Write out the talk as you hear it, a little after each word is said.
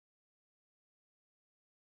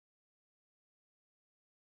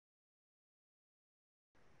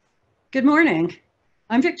Good morning.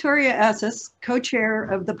 I'm Victoria Esses, co-chair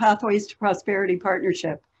of the Pathways to Prosperity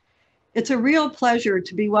Partnership. It's a real pleasure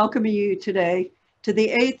to be welcoming you today to the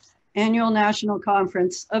 8th Annual National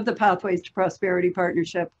Conference of the Pathways to Prosperity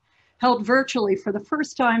Partnership, held virtually for the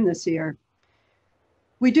first time this year.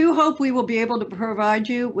 We do hope we will be able to provide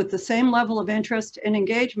you with the same level of interest and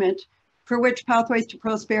engagement for which Pathways to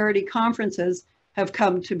Prosperity conferences have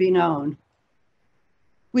come to be known.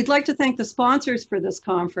 We'd like to thank the sponsors for this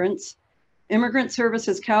conference: Immigrant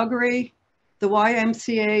Services Calgary, the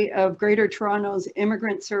YMCA of Greater Toronto's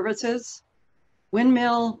Immigrant Services,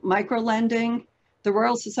 Windmill Microlending, the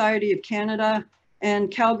Royal Society of Canada,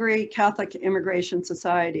 and Calgary Catholic Immigration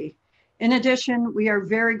Society. In addition, we are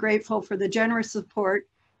very grateful for the generous support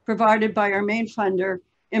provided by our main funder,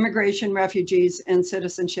 Immigration, Refugees, and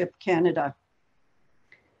Citizenship Canada.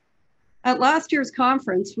 At last year's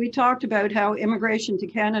conference, we talked about how immigration to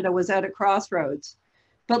Canada was at a crossroads,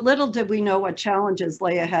 but little did we know what challenges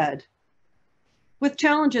lay ahead. With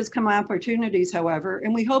challenges come opportunities, however,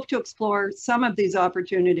 and we hope to explore some of these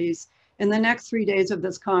opportunities in the next 3 days of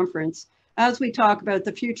this conference as we talk about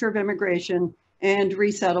the future of immigration and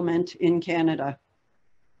resettlement in Canada.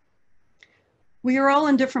 We are all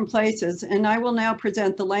in different places, and I will now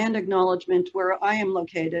present the land acknowledgement where I am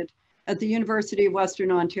located at the University of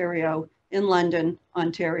Western Ontario in London,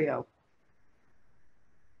 Ontario.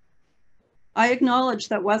 I acknowledge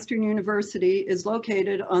that Western University is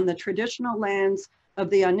located on the traditional lands of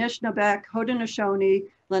the Anishinaabe, Haudenosaunee,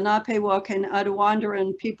 Lenape-Wauk, and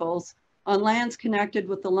Attawandaron peoples on lands connected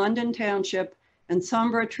with the London Township and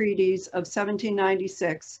Sombra Treaties of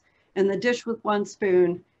 1796 and the Dish with One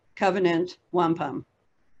Spoon Covenant Wampum.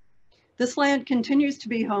 This land continues to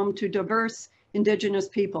be home to diverse Indigenous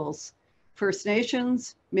peoples, First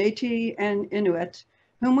Nations, Métis, and Inuit,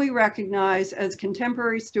 whom we recognize as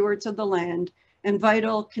contemporary stewards of the land and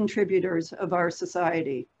vital contributors of our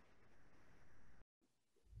society.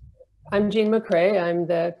 I'm Jean McRae. I'm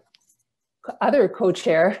the other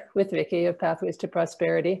co-chair with Vicky of Pathways to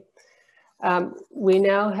Prosperity. We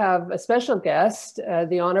now have a special guest,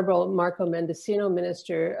 the Honourable Marco Mendicino,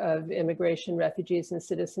 Minister of Immigration, Refugees, and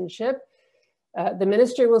Citizenship. The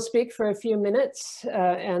Minister will speak for a few minutes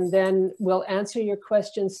and then we'll answer your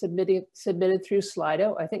questions submitted through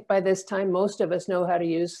Slido. I think by this time, most of us know how to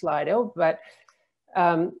use Slido, but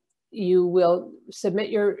you will submit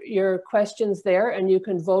your questions there and you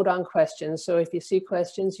can vote on questions. So if you see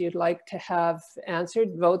questions you'd like to have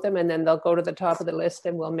answered, vote them, and then they'll go to the top of the list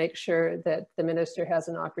and we'll make sure that the Minister has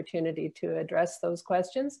an opportunity to address those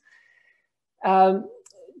questions.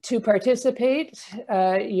 To participate,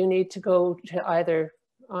 you need to go to either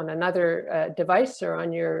on another device or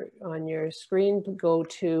on your screen, go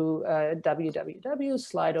to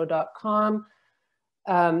www.slido.com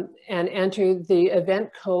and enter the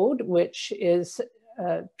event code, which is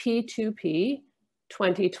P2P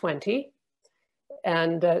 2020.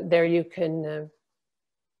 And there you can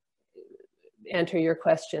enter your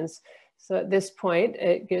questions. So at this point,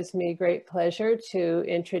 it gives me great pleasure to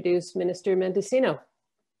introduce Minister Mendicino.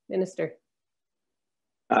 Minister.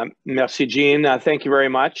 Merci, Jean. Thank you very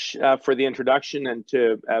much for the introduction, and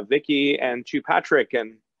to Vicky and to Patrick.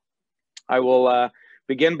 And I will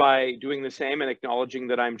begin by doing the same and acknowledging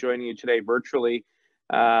that I'm joining you today virtually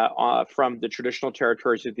from the traditional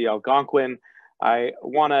territories of the Algonquin. I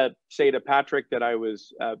want to say to Patrick that I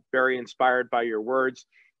was very inspired by your words,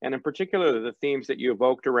 and in particular the themes that you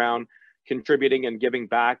evoked around contributing and giving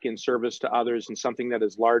back in service to others and something that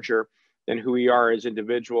is larger than who we are as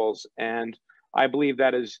individuals. And I believe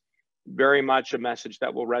that is very much a message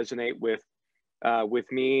that will resonate with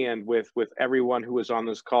me and with everyone who is on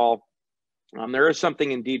this call. There is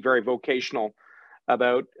something indeed very vocational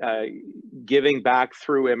about giving back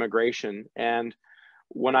through immigration. And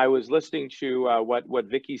when I was listening to what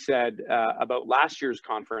Vicky said about last year's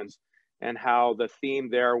conference and how the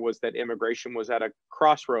theme there was that immigration was at a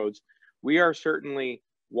crossroads, we are certainly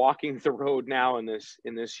walking the road now in this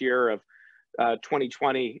year of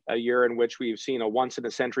 2020, a year in which we've seen a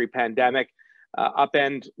once-in-a-century pandemic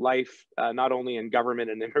upend life, not only in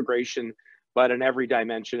government and immigration, but in every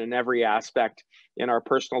dimension, in every aspect in our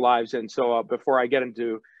personal lives. And so before I get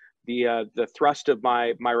into the thrust of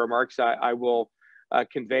my remarks, I will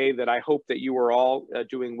convey that I hope that you are all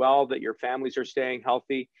doing well, that your families are staying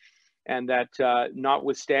healthy, and that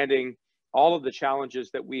notwithstanding all of the challenges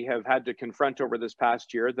that we have had to confront over this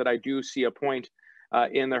past year, that I do see a point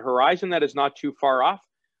in the horizon that is not too far off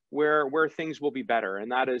where things will be better. And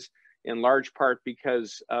that is in large part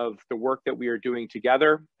because of the work that we are doing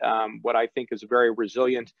together, what I think is a very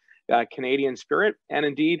resilient Canadian spirit, and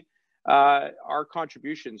indeed our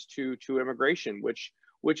contributions to immigration, which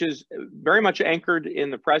which is very much anchored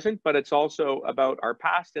in the present, but it's also about our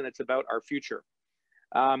past and it's about our future.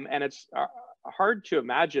 And it's hard to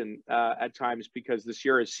imagine at times because this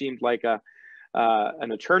year has seemed like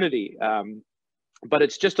an eternity. But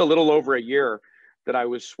it's just a little over a year that I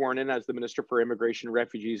was sworn in as the Minister for Immigration,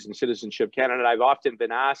 Refugees and Citizenship Canada. And I've often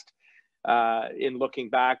been asked in looking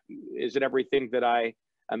back, is it everything that I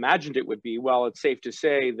imagined it would be? Well, it's safe to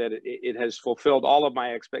say that it has fulfilled all of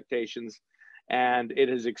my expectations and it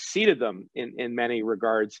has exceeded them in many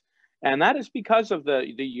regards. And that is because of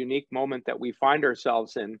the unique moment that we find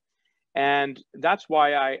ourselves in. And that's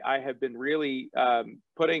why I have been really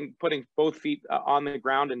putting both feet on the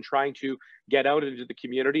ground and trying to get out into the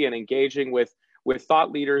community and engaging with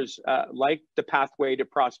thought leaders like the Pathway to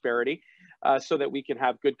Prosperity so that we can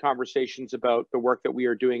have good conversations about the work that we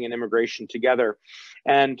are doing in immigration together.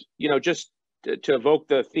 And, you know, just to evoke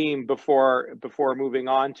the theme before moving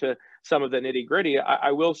on to some of the nitty gritty,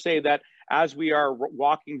 I will say that as we are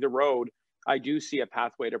walking the road, I do see a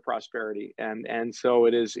pathway to prosperity. And so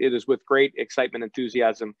it is with great excitement and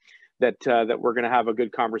enthusiasm that we're going to have a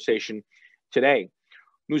good conversation today.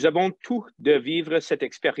 Nous avons tous de vivre cette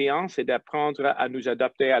expérience et d'apprendre à nous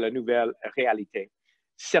adapter à la nouvelle réalité.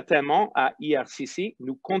 Certainement, à IRCC,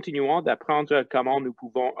 nous continuons d'apprendre comment nous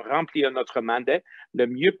pouvons remplir notre mandat le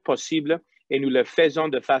mieux possible et nous le faisons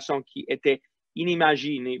de façon qui était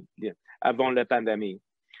inimaginable avant la pandémie.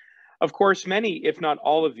 Of course, many, if not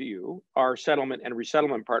all of you, our settlement and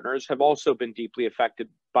resettlement partners have also been deeply affected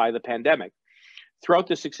by the pandemic. Throughout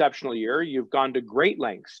this exceptional year, you've gone to great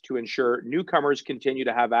lengths to ensure newcomers continue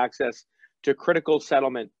to have access to critical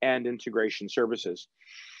settlement and integration services.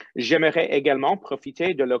 J'aimerais également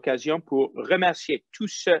profiter de l'occasion pour remercier tous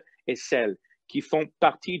ceux et celles qui font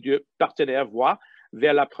partie du partenaire Voie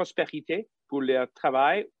vers la prospérité pour leur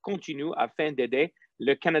travail continu afin d'aider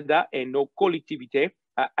le Canada et nos collectivités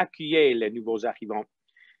à accueillir les nouveaux arrivants.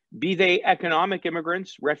 Be they economic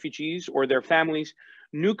immigrants, refugees, or their families,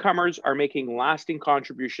 newcomers are making lasting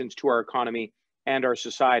contributions to our economy and our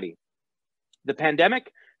society. The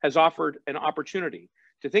pandemic has offered an opportunity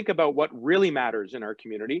to think about what really matters in our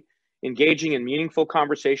community, engaging in meaningful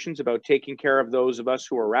conversations about taking care of those of us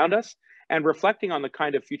who are around us, and reflecting on the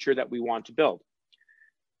kind of future that we want to build.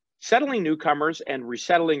 Settling newcomers and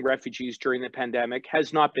resettling refugees during the pandemic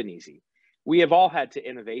has not been easy. We have all had to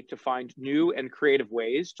innovate to find new and creative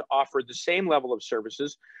ways to offer the same level of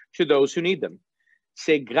services to those who need them.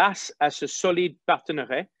 C'est grâce à ce solide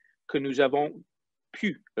partenariat que nous avons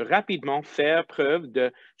pu rapidement faire preuve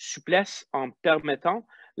de souplesse en permettant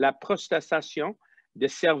la prestation de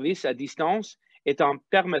services à distance et en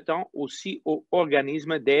permettant aussi aux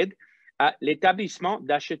organismes d'aide à l'établissement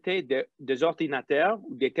d'acheter des ordinateurs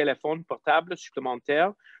ou des téléphones portables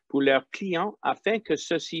supplémentaires pour leurs clients afin que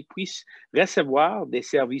ceux-ci puissent recevoir des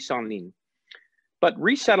services en ligne. But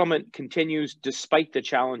resettlement continues despite the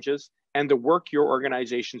challenges, and the work your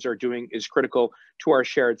organizations are doing is critical to our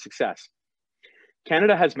shared success.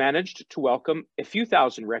 Canada has managed to welcome a few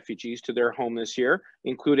thousand refugees to their home this year,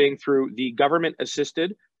 including through the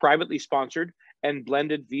government-assisted, privately sponsored, and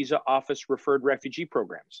blended visa office-referred refugee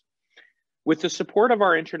programs. With the support of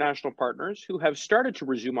our international partners who have started to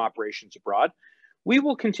resume operations abroad, we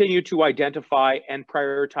will continue to identify and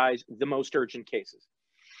prioritize the most urgent cases.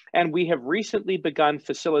 And we have recently begun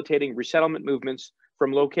facilitating resettlement movements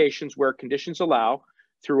from locations where conditions allow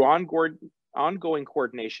through ongoing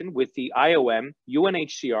coordination with the IOM,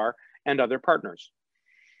 UNHCR, and other partners.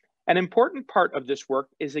 An important part of this work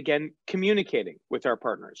is, again, communicating with our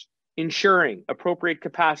partners, ensuring appropriate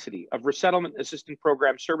capacity of resettlement assistance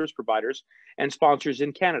program service providers and sponsors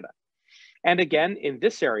in Canada. And again, in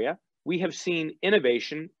this area, we have seen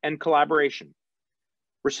innovation and collaboration.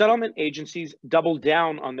 Resettlement agencies doubled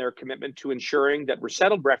down on their commitment to ensuring that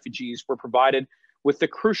resettled refugees were provided with the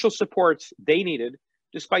crucial supports they needed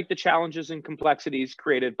despite the challenges and complexities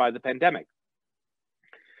created by the pandemic.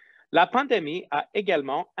 La pandémie a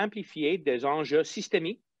également amplifié des enjeux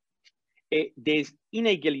systémiques et des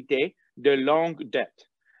inégalités de longue date.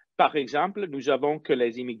 Par exemple, nous avons que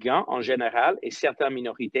les immigrants en général et certaines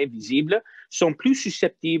minorités visibles sont plus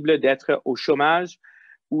susceptibles d'être au chômage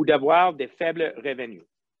ou d'avoir des faibles revenus.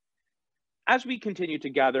 As we continue to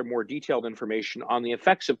gather more detailed information on the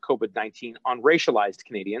effects of COVID-19 on racialized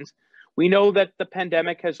Canadians, we know that the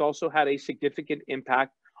pandemic has also had a significant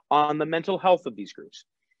impact on the mental health of these groups.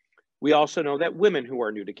 We also know that women who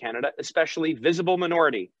are new to Canada, especially visible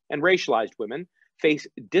minority and racialized women, face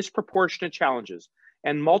disproportionate challenges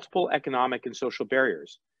and multiple economic and social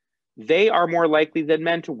barriers. They are more likely than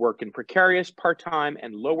men to work in precarious, part-time,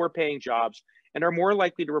 and lower-paying jobs and are more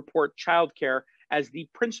likely to report childcare as the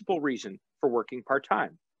principal reason for working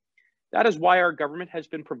part-time. That is why our government has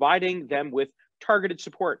been providing them with targeted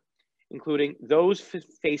support, including those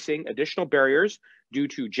facing additional barriers due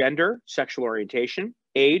to gender, sexual orientation,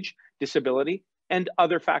 age, disability, and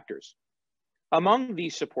other factors. Among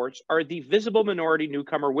these supports are the Visible Minority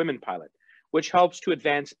Newcomer Women Pilot, which helps to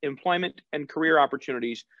advance employment and career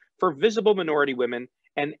opportunities for visible minority women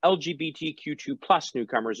and LGBTQ2+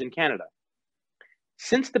 newcomers in Canada.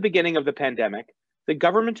 Since the beginning of the pandemic, the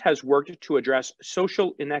government has worked to address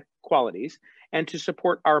social inequalities and to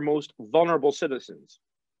support our most vulnerable citizens.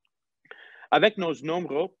 Avec nos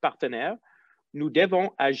nombreux partenaires, nous devons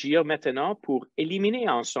agir maintenant pour éliminer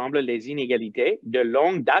ensemble les inégalités de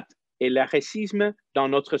longue date et le racisme dans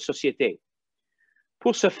notre société.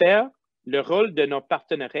 Pour ce faire, le rôle de nos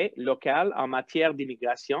partenariats locaux en matière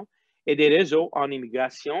d'immigration et des réseaux en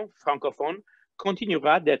immigration francophone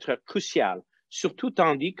continuera d'être crucial, surtout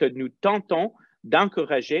tandis que nous tentons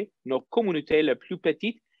d'encourager nos communautés les plus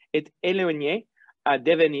petites et éloignées à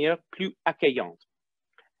devenir plus accueillantes.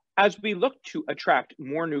 As we look to attract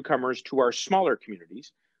more newcomers to our smaller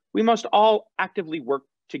communities, we must all actively work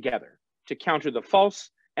together to counter the false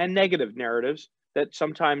and negative narratives that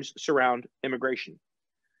sometimes surround immigration.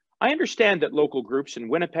 I understand that local groups in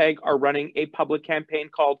Winnipeg are running a public campaign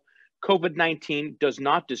called COVID-19 Does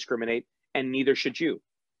Not Discriminate, and Neither Should You.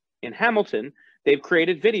 In Hamilton, they've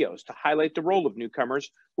created videos to highlight the role of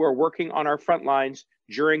newcomers who are working on our front lines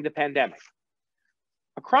during the pandemic.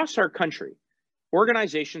 Across our country,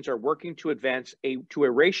 organizations are working to advance to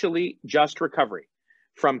a racially just recovery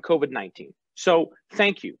from COVID-19. So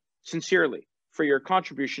thank you sincerely for your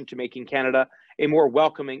contribution to making Canada a more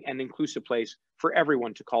welcoming and inclusive place for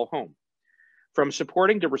everyone to call home. From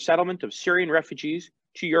supporting the resettlement of Syrian refugees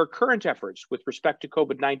to your current efforts with respect to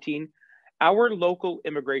COVID-19, our local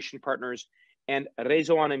immigration partners and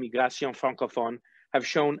Réseau en Immigration Francophone have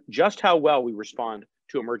shown just how well we respond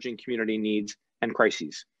to emerging community needs and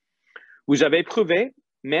crises. Vous avez prouvé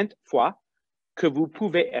maintes fois que vous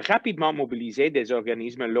pouvez rapidement mobiliser des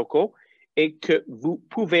organismes locaux et que vous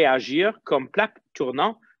pouvez agir comme plaque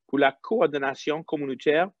tournante pour la coordination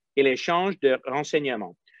communautaire et l'échange de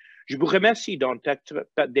renseignements. Je vous remercie d'être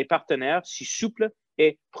des partenaires si souples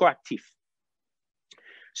et proactifs.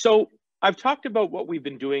 So, I've talked about what we've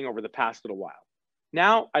been doing over the past little while.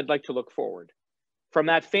 Now, I'd like to look forward. From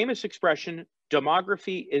that famous expression,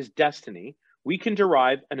 demography is destiny, we can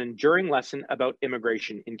derive an enduring lesson about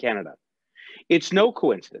immigration in Canada. It's no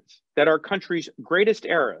coincidence that our country's greatest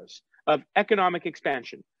eras of economic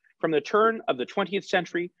expansion, from the turn of the 20th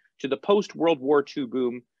century to the post-World War II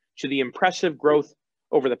boom, to the impressive growth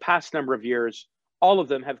over the past number of years, all of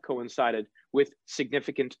them have coincided with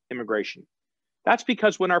significant immigration. That's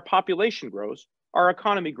because when our population grows, our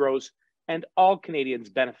economy grows, and all Canadians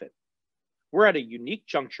benefit. We're at a unique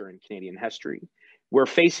juncture in Canadian history. We're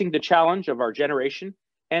facing the challenge of our generation,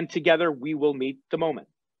 and together we will meet the moment.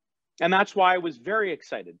 And that's why I was very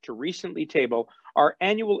excited to recently table our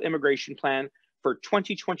annual immigration plan for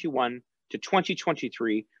 2021 to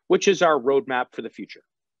 2023, which is our roadmap for the future.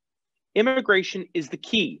 Immigration is the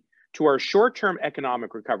key to our short-term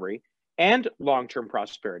economic recovery and long-term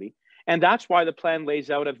prosperity, and that's why the plan lays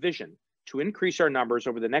out a vision to increase our numbers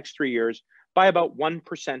over the next 3 years by about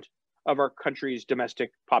 1% of our country's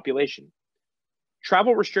domestic population.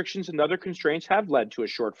 Travel restrictions and other constraints have led to a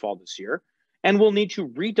shortfall this year, and we'll need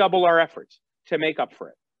to redouble our efforts to make up for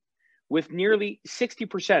it. With nearly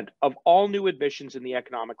 60% of all new admissions in the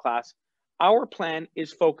economic class, our plan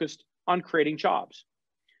is focused on creating jobs.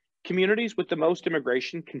 Communities with the most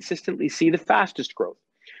immigration consistently see the fastest growth,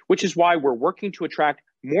 which is why we're working to attract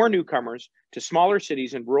more newcomers to smaller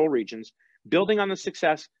cities and rural regions, building on the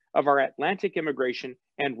success of our Atlantic immigration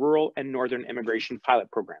and rural and northern immigration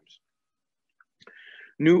pilot programs.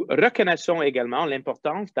 Nous reconnaissons également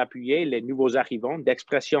l'importance d'appuyer les nouveaux arrivants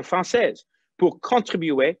d'expression française pour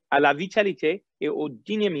contribuer à la vitalité et au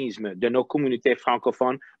dynamisme de nos communautés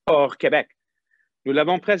francophones hors Québec. Nous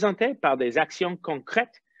l'avons présenté par des actions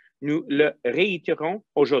concrètes, nous le réitérons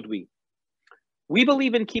aujourd'hui. We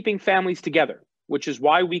believe in keeping families together, which is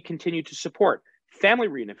why we continue to support family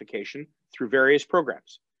reunification through various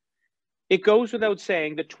programs. It goes without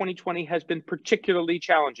saying that 2020 has been particularly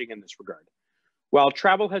challenging in this regard. While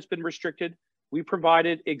travel has been restricted, we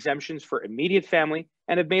provided exemptions for immediate family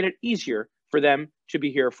and have made it easier for them to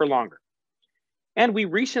be here for longer. And we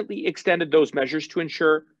recently extended those measures to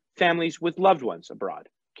ensure families with loved ones abroad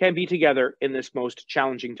can be together in this most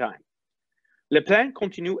challenging time. Le plan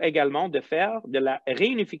continue également de faire de la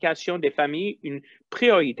réunification des familles une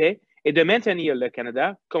priorité et de maintenir le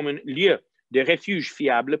Canada comme un lieu de refuge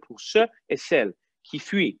fiable pour ceux et celles qui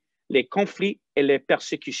fuient les conflits et les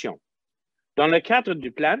persécutions. Dans le cadre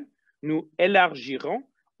du plan, nous élargirons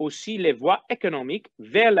aussi les voies économiques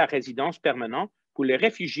vers la résidence permanente pour les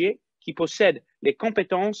réfugiés qui possèdent les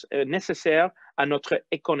compétences nécessaires à notre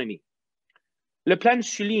économie. Le plan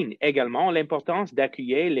souligne également l'importance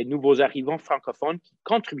d'accueillir les nouveaux arrivants francophones qui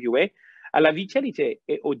contribuaient à la vitalité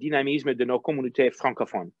et au dynamisme de nos communautés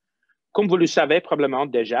francophones. Comme vous le savez probablement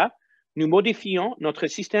déjà, nous modifions notre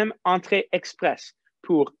système entrée express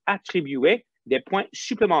pour attribuer des points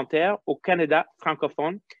supplémentaires aux candidats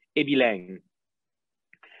francophones et bilingues.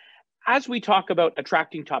 As we talk about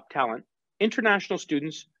attracting top talent, international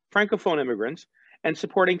students, francophone immigrants, and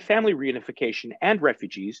supporting family reunification and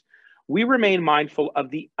refugees, we remain mindful of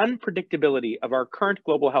the unpredictability of our current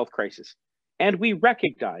global health crisis, and we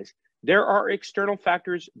recognize there are external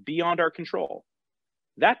factors beyond our control.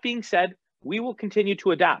 That being said, we will continue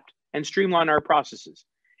to adapt and streamline our processes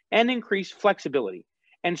and increase flexibility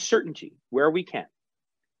and certainty where we can.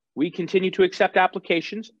 We continue to accept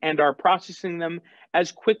applications and are processing them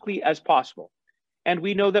as quickly as possible. And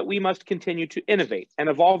we know that we must continue to innovate and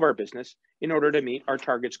evolve our business in order to meet our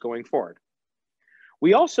targets going forward.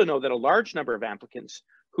 We also know that a large number of applicants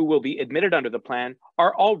who will be admitted under the plan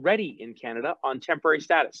are already in Canada on temporary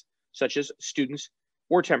status, such as students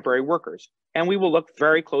or temporary workers, and we will look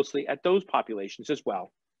very closely at those populations as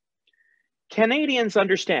well. Canadians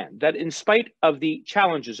understand that in spite of the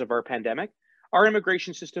challenges of our pandemic, our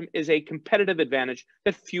immigration system is a competitive advantage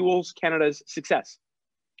that fuels Canada's success.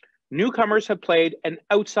 Newcomers have played an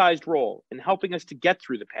outsized role in helping us to get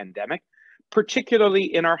through the pandemic,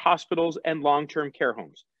 particularly in our hospitals and long-term care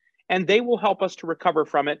homes, and they will help us to recover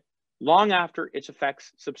from it long after its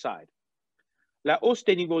effects subside. La hausse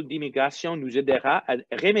des niveaux d'immigration nous aidera à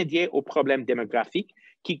remédier aux problèmes démographiques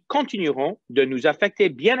qui continueront de nous affecter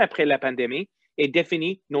bien après la pandémie et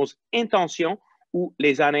définir nos intentions ou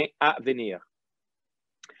les années à venir.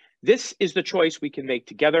 This is the choice we can make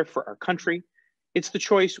together for our country. It's the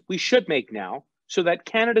choice we should make now so that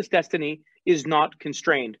Canada's destiny is not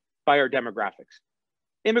constrained by our demographics.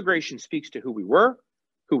 Immigration speaks to who we were,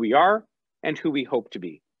 who we are, and who we hope to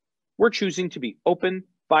be. We're choosing to be open,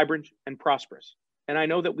 vibrant, and prosperous. And I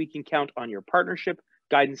know that we can count on your partnership,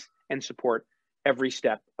 guidance, and support every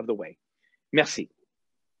step of the way. Merci.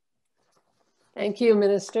 Thank you,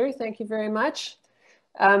 Minister. Thank you very much.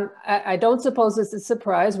 I don't suppose it's a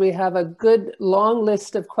surprise. We have a good long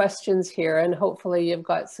list of questions here, and hopefully you've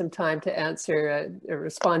got some time to answer or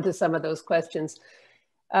respond to some of those questions.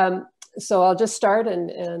 So I'll just start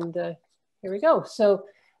and here we go. So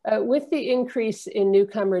with the increase in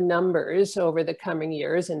newcomer numbers over the coming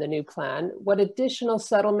years in the new plan, what additional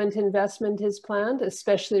settlement investment is planned,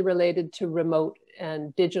 especially related to remote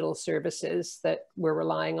and digital services that we're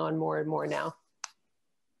relying on more and more now?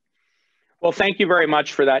 Well, thank you very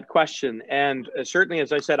much for that question. And certainly,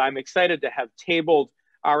 as I said, I'm excited to have tabled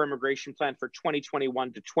our immigration plan for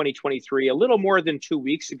 2021 to 2023 a little more than 2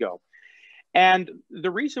 weeks ago. And the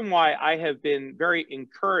reason why I have been very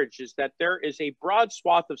encouraged is that there is a broad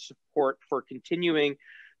swath of support for continuing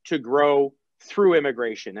to grow through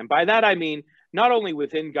immigration. And by that, I mean, not only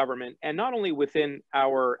within government and not only within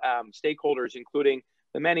our stakeholders, including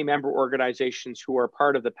the many member organizations who are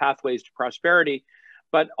part of the Pathways to Prosperity,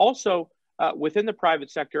 but also within the private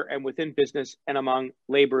sector and within business and among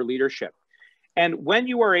labor leadership. And when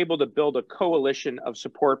you are able to build a coalition of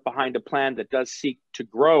support behind a plan that does seek to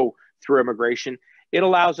grow through immigration, it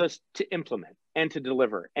allows us to implement and to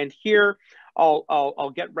deliver. And here,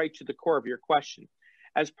 I'll get right to the core of your question.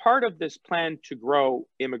 As part of this plan to grow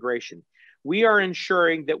immigration, we are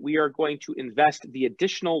ensuring that we are going to invest the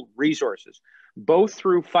additional resources, both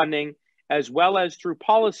through funding as well as through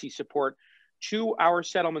policy support to our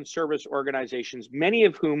settlement service organizations, many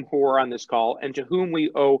of whom who are on this call and to whom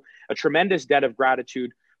we owe a tremendous debt of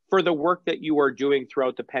gratitude for the work that you are doing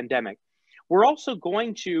throughout the pandemic. We're also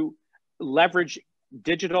going to leverage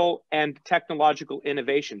digital and technological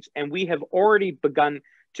innovations, and we have already begun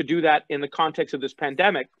to do that in the context of this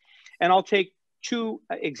pandemic. And I'll take two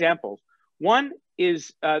examples. One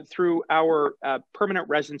is through our permanent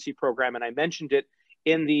residency program, and I mentioned it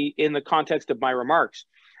in the context of my remarks.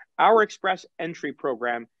 Our express entry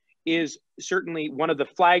program is certainly one of the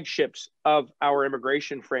flagships of our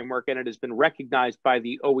immigration framework, and it has been recognized by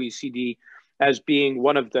the OECD as being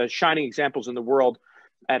one of the shining examples in the world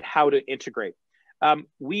at how to integrate.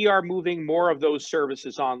 We are moving more of those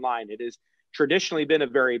services online. It has traditionally been a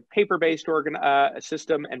very paper-based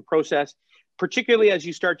system and process, particularly as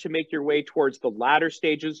you start to make your way towards the latter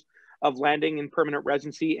stages of landing in permanent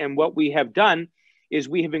residency. And what we have done is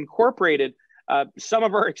we have incorporated some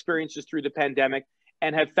of our experiences through the pandemic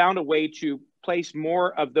and have found a way to place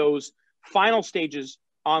more of those final stages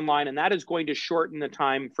online, and that is going to shorten the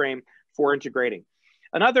time frame for integrating.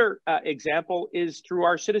 Another example is through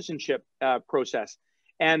our citizenship process.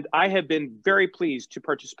 And I have been very pleased to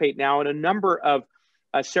participate now in a number of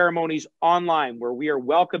ceremonies online where we are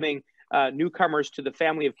welcoming newcomers to the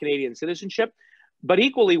family of Canadian citizenship. But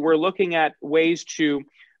equally, we're looking at ways to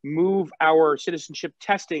move our citizenship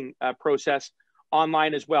testing process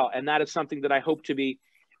online as well. And that is something that I hope to be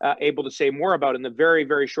able to say more about in the very,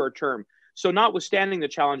 very short term. So notwithstanding the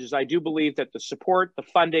challenges, I do believe that the support, the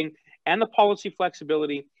funding, and the policy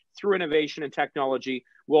flexibility through innovation and technology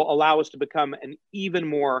will allow us to become an even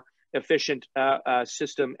more efficient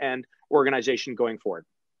system and organization going forward.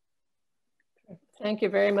 Thank you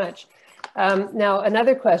very much. Now,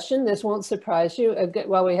 another question, this won't surprise you.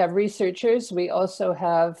 While we have researchers, we also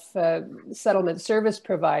have settlement service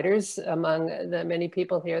providers among the many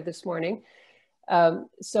people here this morning.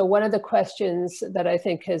 So one of the questions that I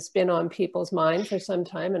think has been on people's mind for some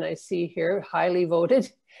time, and I see here highly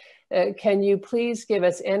voted, can you please give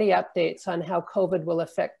us any updates on how COVID will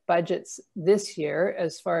affect budgets this year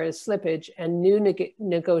as far as slippage and new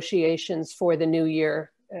negotiations for the new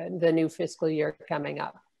year, the new fiscal year coming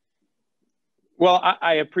up? Well,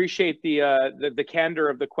 I appreciate the candor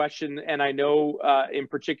of the question, and I know in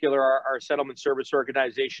particular our settlement service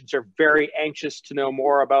organizations are very anxious to know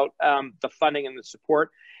more about the funding and the support.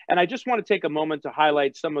 And I just want to take a moment to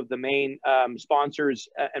highlight some of the main sponsors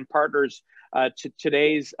and partners to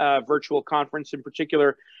today's virtual conference, in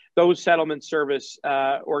particular, those settlement service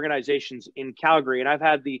organizations in Calgary. And I've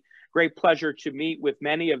had the great pleasure to meet with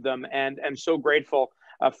many of them, and I'm so grateful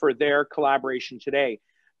for their collaboration today.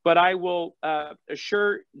 But I will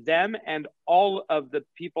assure them and all of the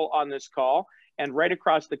people on this call and right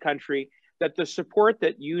across the country that the support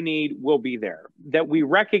that you need will be there, that we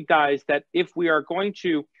recognize that if we are going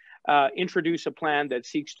to introduce a plan that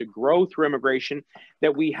seeks to grow through immigration,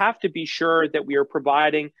 that we have to be sure that we are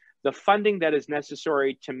providing the funding that is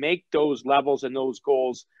necessary to make those levels and those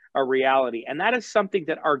goals a reality. And that is something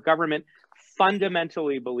that our government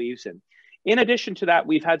fundamentally believes in. In addition to that,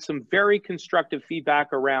 we've had some very constructive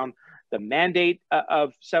feedback around the mandate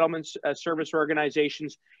of settlement service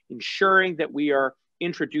organizations, ensuring that we are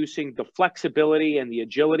introducing the flexibility and the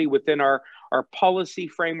agility within our policy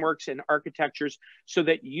frameworks and architectures so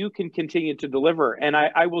that you can continue to deliver. And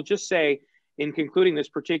I will just say, in concluding this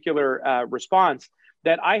particular response,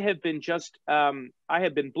 that I have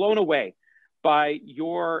been blown away by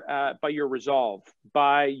your resolve,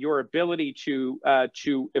 by your ability to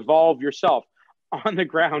evolve yourself on the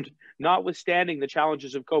ground, notwithstanding the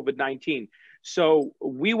challenges of COVID-19. So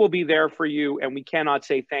we will be there for you, and we cannot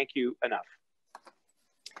say thank you enough.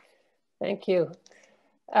 Thank you.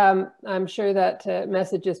 I'm sure that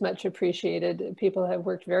message is much appreciated. People have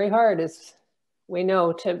worked very hard, as we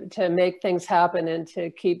know, to make things happen and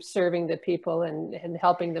to keep serving the people and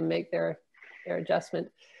helping them make their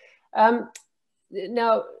adjustment.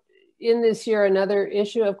 Now, in this year, another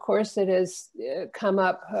issue, of course, that has come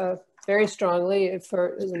up very strongly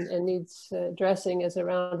and needs addressing is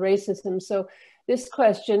around racism. So this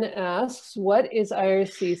question asks, what is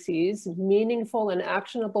IRCC's meaningful and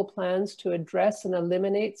actionable plans to address and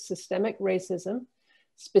eliminate systemic racism,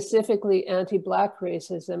 specifically anti-Black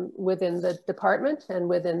racism, within the department and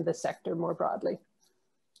within the sector more broadly?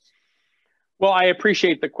 Well, I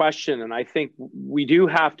appreciate the question, and I think we do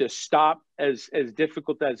have to stop, as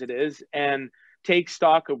difficult as it is, and take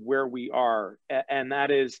stock of where we are. And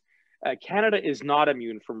that is, Canada is not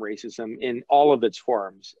immune from racism in all of its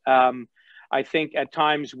forms. I think at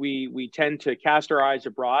times we tend to cast our eyes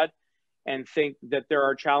abroad and think that there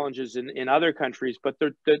are challenges in other countries, but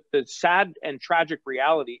the sad and tragic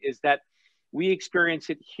reality is that we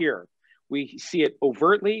experience it here. We see it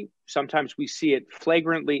overtly, sometimes we see it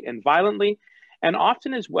flagrantly and violently, and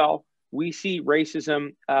often as well, we see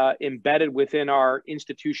racism embedded within our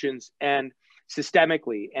institutions and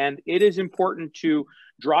systemically. And it is important to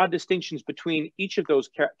draw distinctions between each of those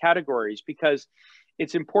categories, because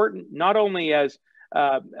it's important not only as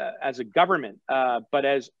a government, but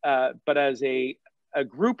as a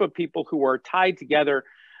group of people who are tied together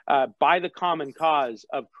by the common cause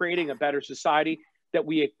of creating a better society, that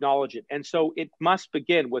we acknowledge it. And so it must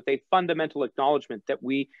begin with a fundamental acknowledgement that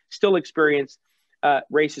we still experience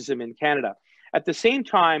racism in Canada. At the same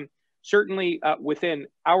time, certainly within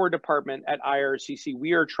our department at IRCC,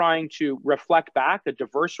 we are trying to reflect back a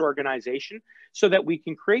diverse organization so that we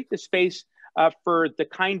can create the space for the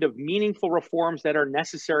kind of meaningful reforms that are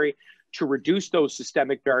necessary to reduce those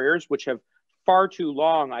systemic barriers, which have far too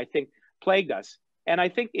long, I think, plagued us. And I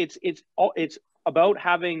think it's about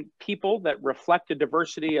having people that reflect a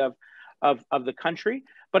diversity of of the country,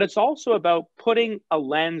 but it's also about putting a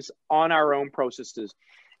lens on our own processes.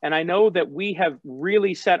 And I know that we have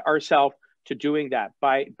really set ourselves to doing that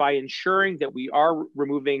by ensuring that we are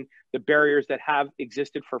removing the barriers that have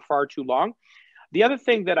existed for far too long. The other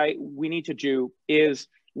thing that we need to do is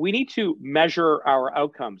we need to measure our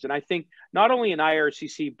outcomes. And I think not only in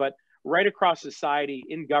IRCC, but right across society,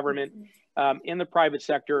 in government, in the private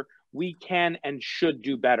sector, we can and should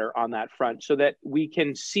do better on that front so that we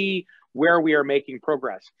can see where we are making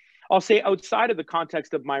progress. I'll say outside of the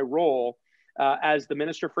context of my role as the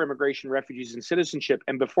Minister for Immigration, Refugees and Citizenship,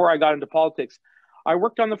 and before I got into politics, I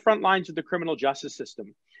worked on the front lines of the criminal justice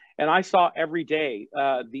system. And I saw every day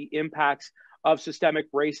the impacts of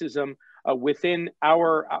systemic racism within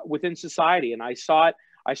society. And I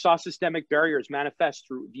saw systemic barriers manifest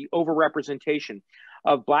through the overrepresentation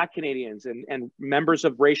of Black Canadians and members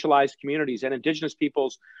of racialized communities and Indigenous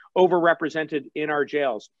peoples overrepresented in our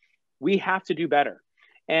jails. We have to do better.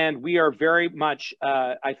 And we are very much,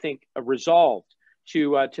 I think, resolved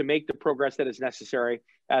to make the progress that is necessary,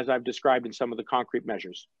 as I've described in some of the concrete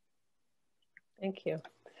measures. Thank you.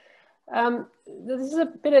 This is a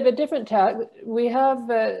bit of a different tack. We have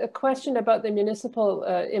a question about the municipal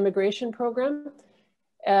immigration program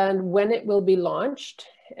and when it will be launched.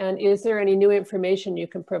 And is there any new information you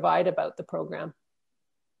can provide about the program?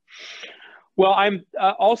 Well, I'm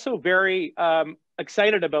also very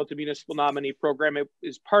excited about the municipal nominee program. It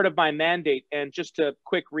is part of my mandate. And just a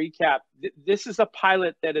quick recap, this is a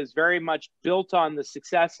pilot that is very much built on the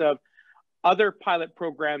success of other pilot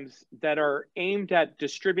programs that are aimed at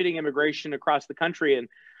distributing immigration across the country. And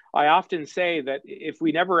I often say that if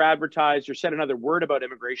we never advertised or said another word about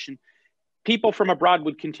immigration, people from abroad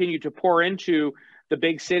would continue to pour into the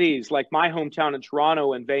big cities like my hometown in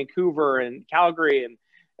Toronto and Vancouver and Calgary and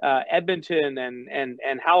Edmonton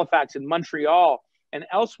and Halifax and Montreal and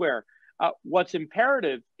elsewhere. What's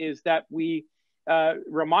imperative is that we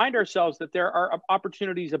remind ourselves that there are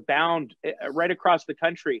opportunities abound right across the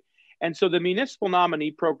country. And so the municipal nominee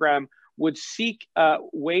program would seek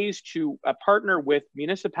ways to partner with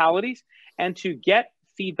municipalities and to get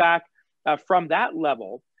feedback from that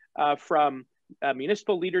level, from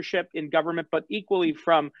municipal leadership in government, but equally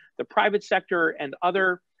from the private sector and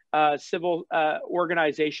other civil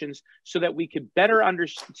organizations, so that we could better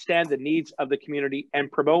understand the needs of the community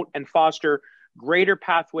and promote and foster greater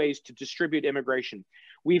pathways to distribute immigration.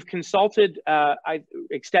 We've consulted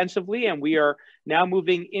extensively, and we are now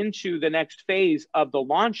moving into the next phase of the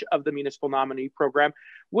launch of the municipal nominee program,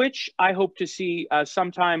 which I hope to see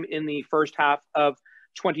sometime in the first half of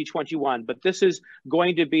 2021. But this is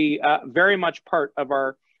going to be very much part of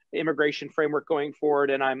our immigration framework going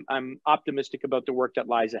forward, and I'm optimistic about the work that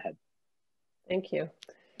lies ahead. Thank you.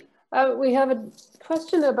 We have a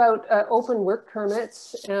question about open work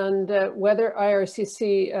permits and whether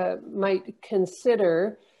IRCC might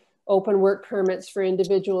consider open work permits for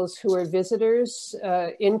individuals who are visitors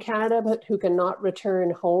in Canada, but who cannot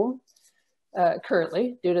return home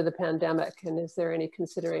currently due to the pandemic. And is there any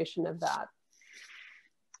consideration of that?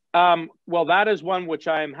 Well, that is one which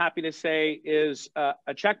I'm happy to say is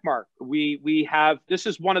a check mark. We have, this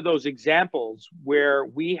is one of those examples where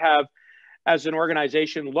we have, as an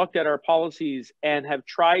organization, looked at our policies and have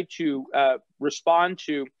tried to respond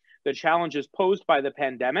to the challenges posed by the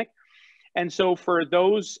pandemic. And so for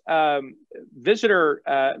those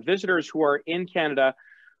visitors who are in Canada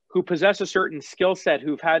who possess a certain skill set,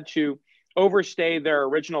 who've had to overstay their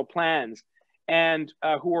original plans, and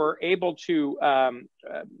who are able to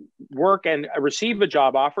work and receive a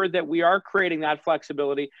job offer, that we are creating that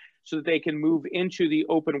flexibility so that they can move into the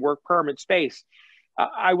open work permit space.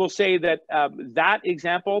 I will say that that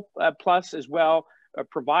example, plus as well,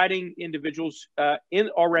 providing individuals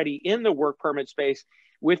already in the work permit space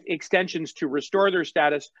with extensions to restore their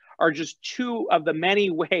status, are just two of the many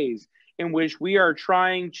ways in which we are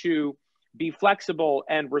trying to be flexible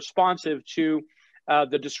and responsive to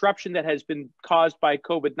the disruption that has been caused by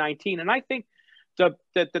COVID-19. And I think that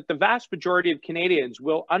the vast majority of Canadians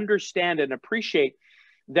will understand and appreciate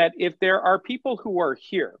that if there are people who are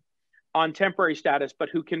here on temporary status, but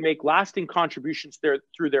who can make lasting contributions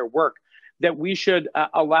through their work, that we should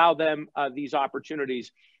allow them these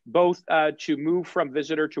opportunities, both to move from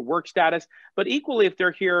visitor to work status, but equally if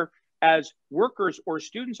they're here as workers or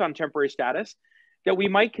students on temporary status, that we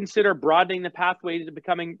might consider broadening the pathway to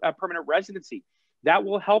becoming a permanent residency. That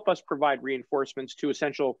will help us provide reinforcements to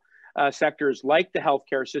essential sectors like the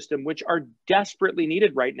healthcare system, which are desperately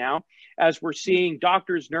needed right now, as we're seeing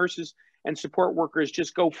doctors, nurses, and support workers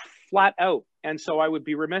just go flat out. And so I would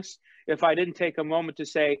be remiss if I didn't take a moment to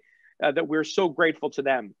say that we're so grateful to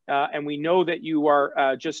them. And we know that you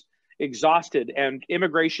are just exhausted, and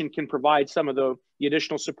immigration can provide some of the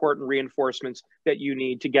additional support and reinforcements that you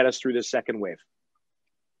need to get us through this second wave.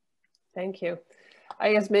 Thank you.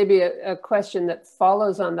 I guess maybe a question that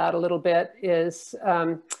follows on that a little bit is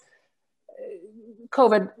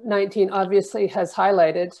COVID-19 obviously has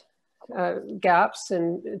highlighted gaps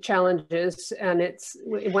and challenges, and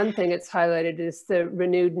one thing it's highlighted is the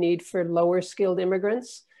renewed need for lower skilled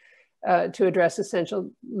immigrants to address essential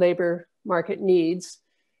labor market needs.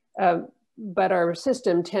 But our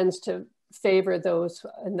system tends to favor those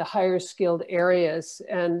in the higher skilled areas.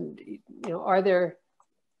 And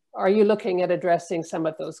are you looking at addressing some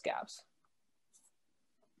of those gaps?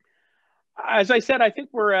 As I said, I think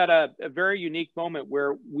we're at a very unique moment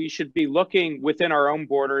where we should be looking within our own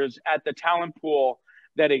borders at the talent pool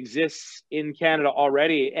that exists in Canada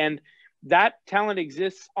already. And that talent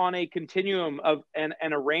exists on a continuum of and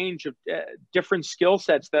a range of different skill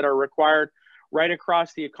sets that are required right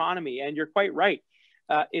across the economy. And you're quite right.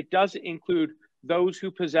 It does include those who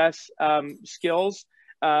possess skills,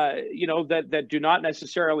 that do not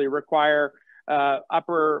necessarily require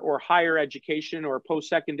upper or higher education or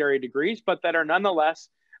post-secondary degrees, but that are nonetheless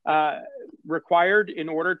required in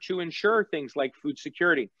order to ensure things like food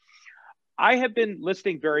security. I have been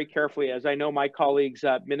listening very carefully, as I know my colleagues,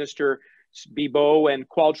 Minister Bibeau and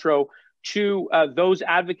Qualtrough, to those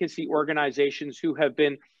advocacy organizations who have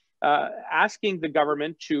been asking the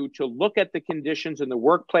government to look at the conditions and the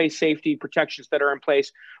workplace safety protections that are in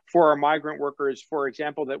place for our migrant workers, for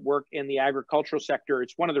example, that work in the agricultural sector.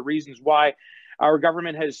 It's one of the reasons why our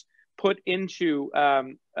government has put into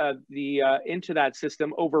that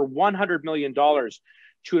system over $100 million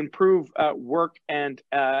to improve work and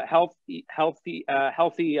healthy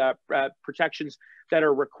protections that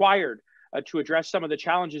are required to address some of the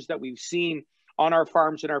challenges that we've seen on our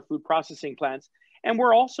farms and our food processing plants. And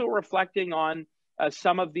we're also reflecting on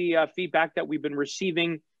some of the feedback that we've been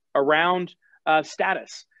receiving around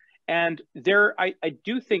status. And there, I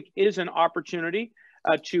do think, is an opportunity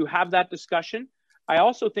to have that discussion. I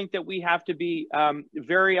also think that we have to be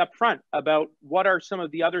very upfront about what are some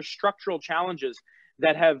of the other structural challenges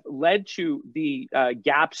that have led to the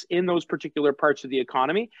gaps in those particular parts of the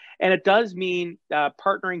economy. And it does mean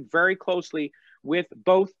partnering very closely with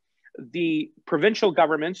both the provincial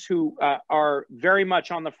governments, who are very much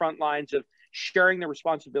on the front lines of sharing the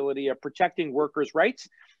responsibility of protecting workers' rights,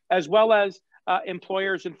 as well as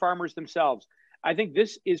employers and farmers themselves. I think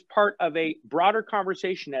this is part of a broader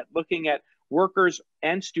conversation at looking at workers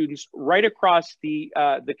and students right across the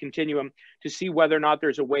continuum to see whether or not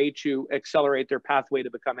there's a way to accelerate their pathway to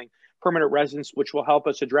becoming permanent residents, which will help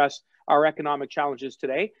us address our economic challenges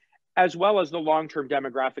today, as well as the long-term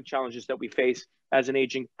demographic challenges that we face as an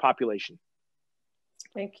aging population.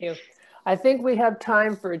 Thank you. I think we have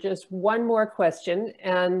time for just one more question.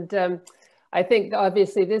 And I think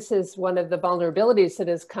obviously this is one of the vulnerabilities that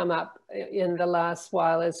has come up in the last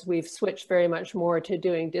while as we've switched very much more to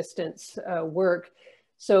doing distance work.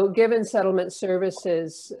 So given settlement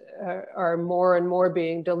services are more and more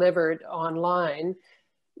being delivered online,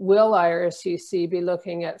 will IRCC be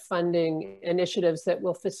looking at funding initiatives that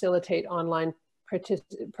will facilitate online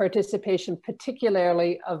participation,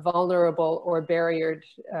 particularly of vulnerable or barriered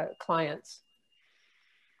clients?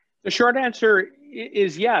 The short answer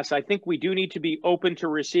is yes. I think we do need to be open to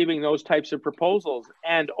receiving those types of proposals,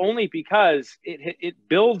 and only because it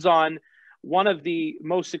builds on one of the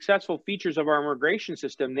most successful features of our immigration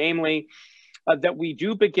system, namely that we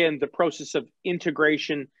do begin the process of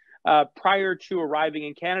integration prior to arriving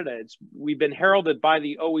in Canada. We've been heralded by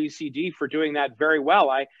the OECD for doing that very well.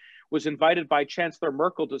 I was invited by Chancellor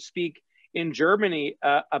Merkel to speak in Germany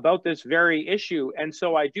about this very issue. And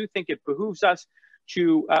so I do think it behooves us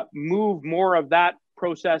to move more of that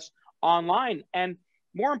process online. And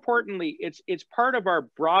more importantly, it's part of our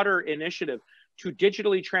broader initiative to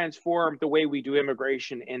digitally transform the way we do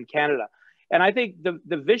immigration in Canada. And I think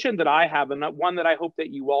the vision that I have, and one that I hope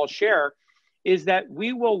that you all share, is that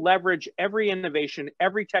we will leverage every innovation,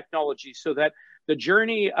 every technology, so that the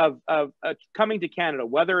journey of coming to Canada,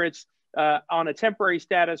 whether it's on a temporary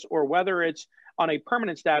status or whether it's on a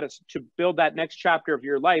permanent status to build that next chapter of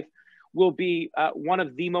your life, will be one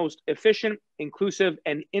of the most efficient, inclusive,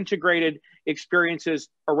 and integrated experiences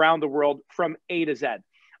around the world from A to Z.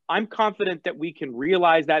 I'm confident that we can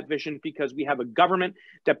realize that vision because we have a government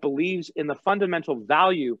that believes in the fundamental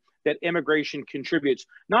value that immigration contributes,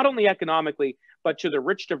 not only economically, but to the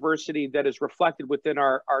rich diversity that is reflected within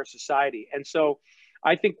our society. And so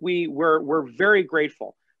I think we're very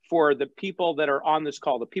grateful for the people that are on this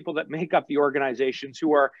call, the people that make up the organizations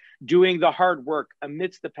who are doing the hard work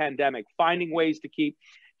amidst the pandemic, finding ways to keep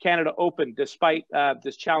Canada open despite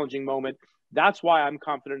this challenging moment. That's why I'm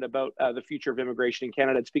confident about the future of immigration in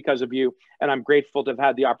Canada. It's because of you, and I'm grateful to have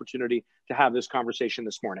had the opportunity to have this conversation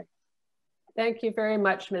this morning. Thank you very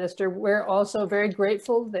much, Minister. We're also very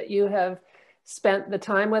grateful that you have spent the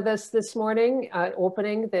time with us this morning,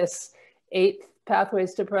 opening this 8th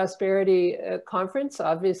Pathways to Prosperity conference,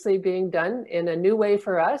 obviously being done in a new way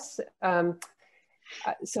for us.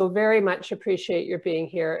 So very much appreciate your being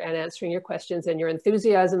here and answering your questions and your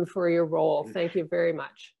enthusiasm for your role. Thank you very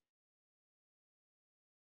much.